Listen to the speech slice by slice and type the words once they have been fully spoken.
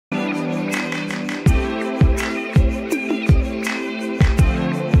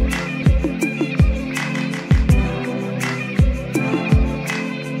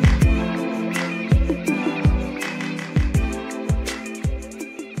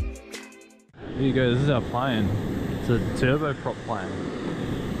Here you go, this is our plane. It's a turboprop plane.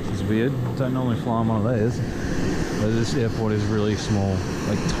 This is weird, don't normally fly on one of these. But this airport is really small,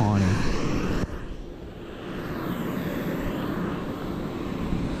 like tiny.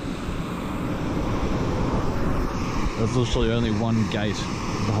 There's literally only one gate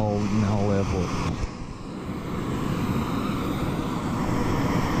in the whole airport.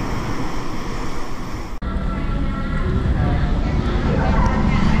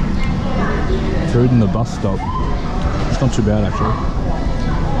 Food in the bus stop. It's not too bad actually.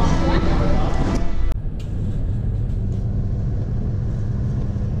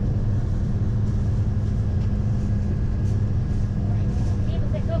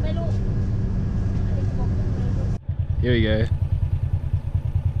 Here we go.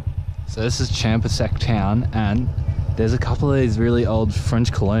 So this is Champasak town, and there's a couple of these really old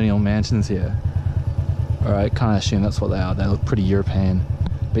French colonial mansions here. Alright, kind of assume that's what they are. They look pretty European.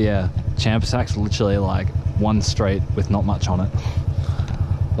 But yeah, Champasak's literally like one street with not much on it.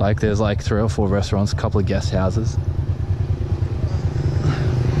 Like there's like 3 or 4 restaurants, a couple of guest houses.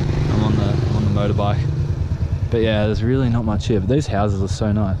 I'm on the motorbike. But yeah, there's really not much here. But these houses are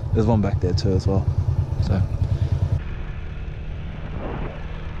so nice. There's one back there too as well. So.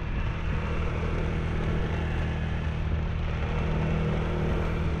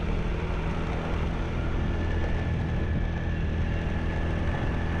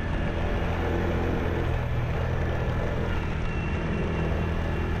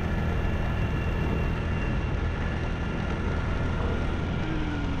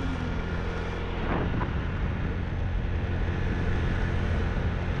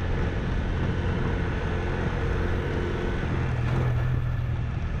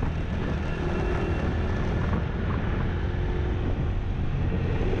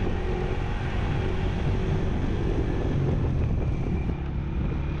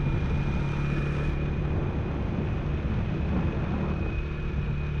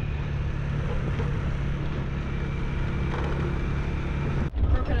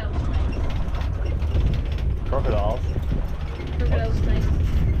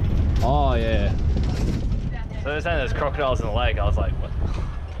 Oh yeah. So they're saying there's crocodiles in the lake. I was like, what?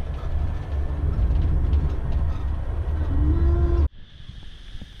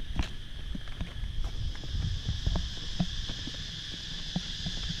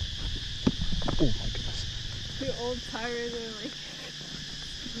 Oh my goodness. The old tires are like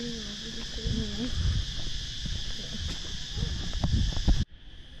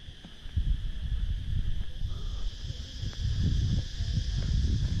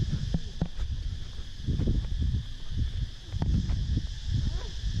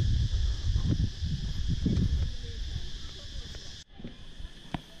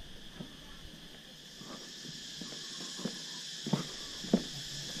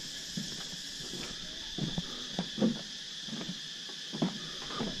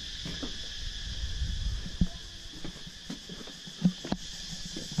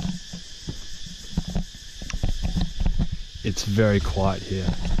It's very quiet here.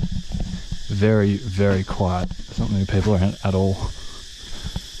 Very, very quiet. There's not many people around at all.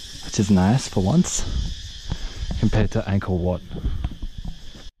 Which is nice for once. Compared to Angkor Wat.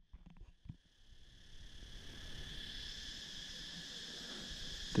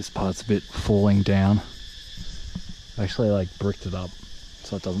 This part's a bit falling down. I actually like bricked it up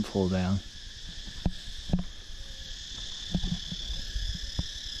so it doesn't fall down.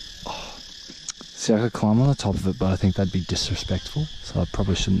 See, I could climb on the top of it, but I think that'd be disrespectful, so I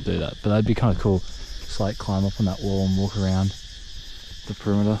probably shouldn't do that. But that'd be kind of cool. Just like climb up on that wall and walk around the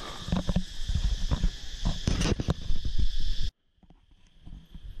perimeter.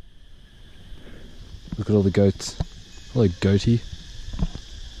 Look at all the goats. Hello, goatee.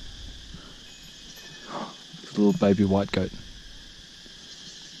 Look at the little baby white goat.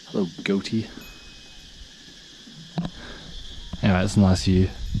 Hello, goatee. Anyway, it's a nice view.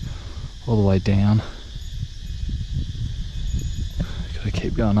 All the way down. Gotta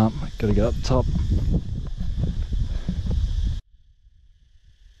keep going up, gotta get up the top.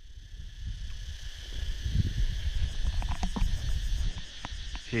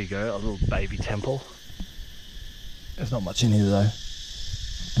 Here you go, a little baby temple. There's not much in here though.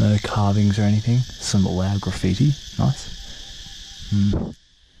 No carvings or anything. Some loud graffiti, nice.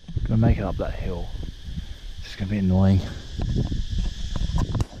 Gonna make it up that hill. It's just gonna be annoying.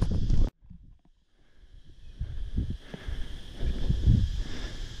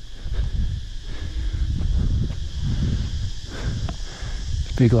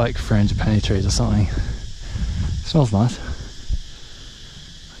 Big like frangipani trees or something. Smells nice.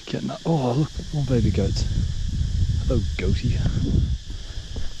 Getting up. Oh look, more baby goats. Hello, goatee.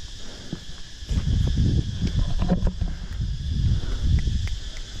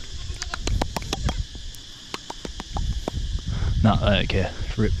 No, I don't care.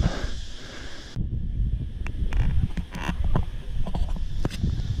 Rip.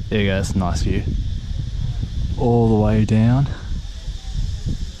 There you go, that's a nice view. All the way down.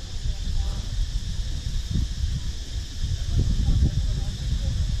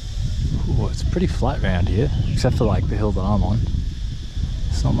 Ooh, it's pretty flat around here, except for like the hill that I'm on.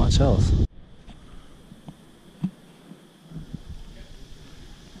 There's not much else.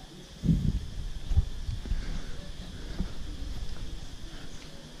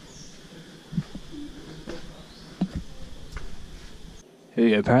 Here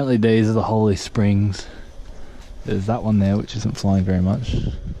we go, apparently these are the holy springs. There's that one there which isn't flying very much.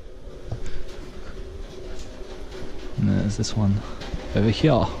 And there's this one over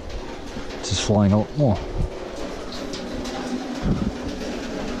here, which is flying a lot more.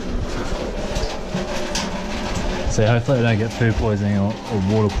 So hopefully I don't get food poisoning or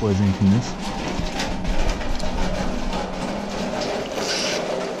water poisoning from this.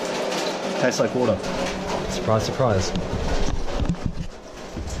 Tastes like water. Surprise, surprise.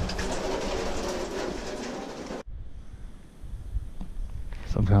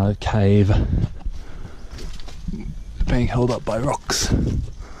 Some kind of cave being held up by rocks.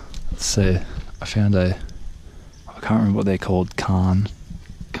 Let's see, I found I can't remember what they're called, Cairn.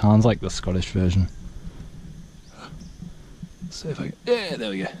 Cairn's like the Scottish version. Let's see if I can, yeah, there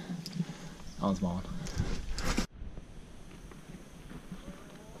we go. That one's mine.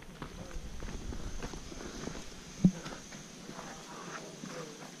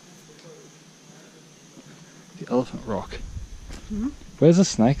 The Elephant Rock. Hmm? Where's the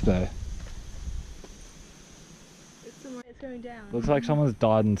snake though? It's going down. Looks like someone's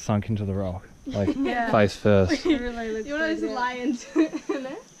died and sunk into the rock. Like face first. You want those lions? No? You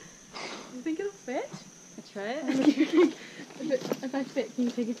think it'll fit? I'll try it. If I fit, can you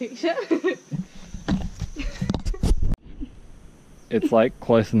take a picture? It's like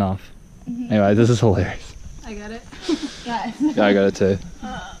close enough. Anyway, this is hilarious. I got it. Yeah, I got it too.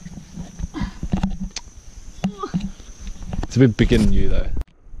 It's a bit bigger than you though.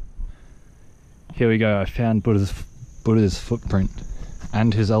 Here we go, I found Buddha's footprint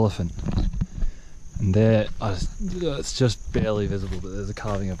and his elephant. And there, it's just barely visible, but there's a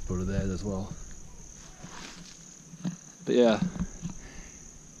carving of Buddha there as well. But yeah,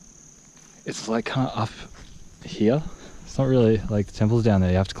 it's like kind of up here. It's not really, like the temple's down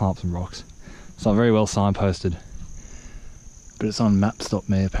there, you have to climb up some rocks. It's not very well signposted, but it's on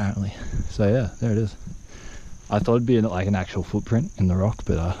maps.me apparently. So yeah, there it is. I thought it'd be like an actual footprint in the rock,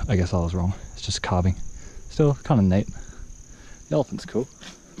 but I guess I was wrong. It's just carving. Still kind of neat. The elephant's cool.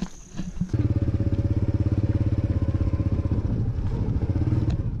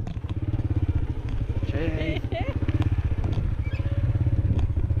 Cheers.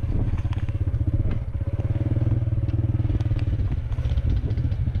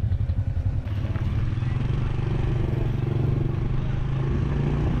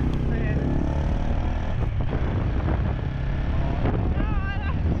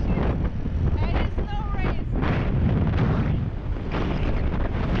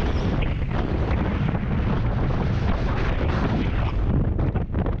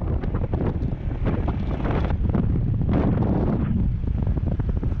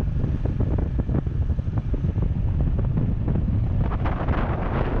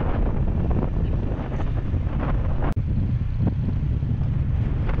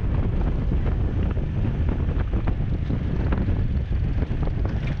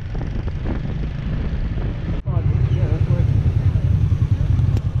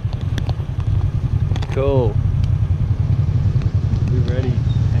 Cool. We ready?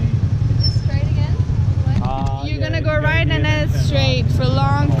 Is this straight again? You're gonna go right and then it's straight for a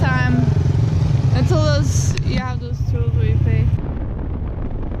long time until you have those